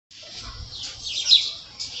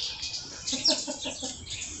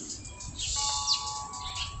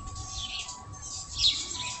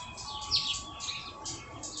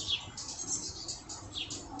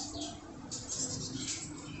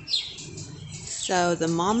So the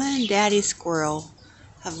mama and daddy squirrel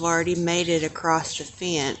have already made it across the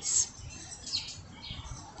fence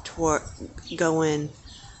toward going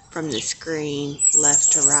from the screen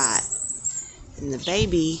left to right. And the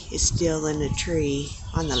baby is still in the tree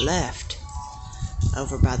on the left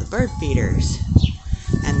over by the bird feeders.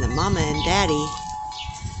 And the mama and daddy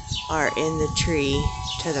are in the tree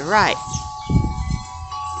to the right.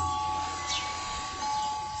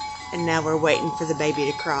 And now we're waiting for the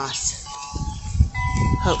baby to cross.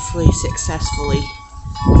 Hopefully successfully.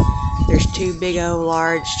 There's two big old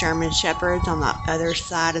large German shepherds on the other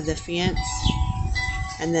side of the fence.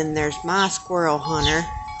 And then there's my squirrel hunter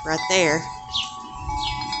right there.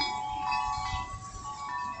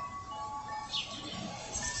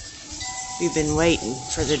 We've been waiting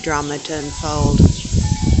for the drama to unfold.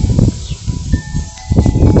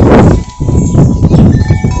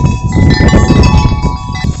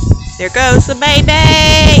 There goes the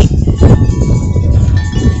baby!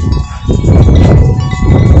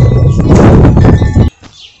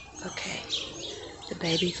 Okay, the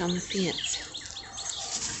baby's on the fence.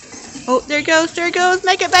 Oh, there it goes, there it goes.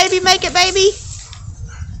 Make it, baby, make it, baby.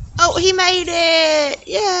 Oh, he made it.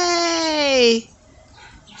 Yay.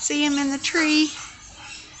 See him in the tree.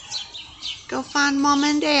 Go find mama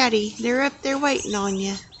and daddy. They're up there waiting on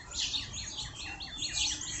you.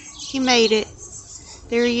 He made it.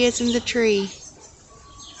 There he is in the tree.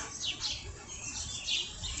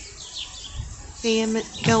 See him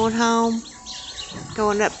going home,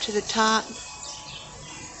 going up to the top.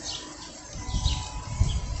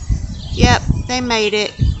 Yep, they made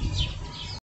it.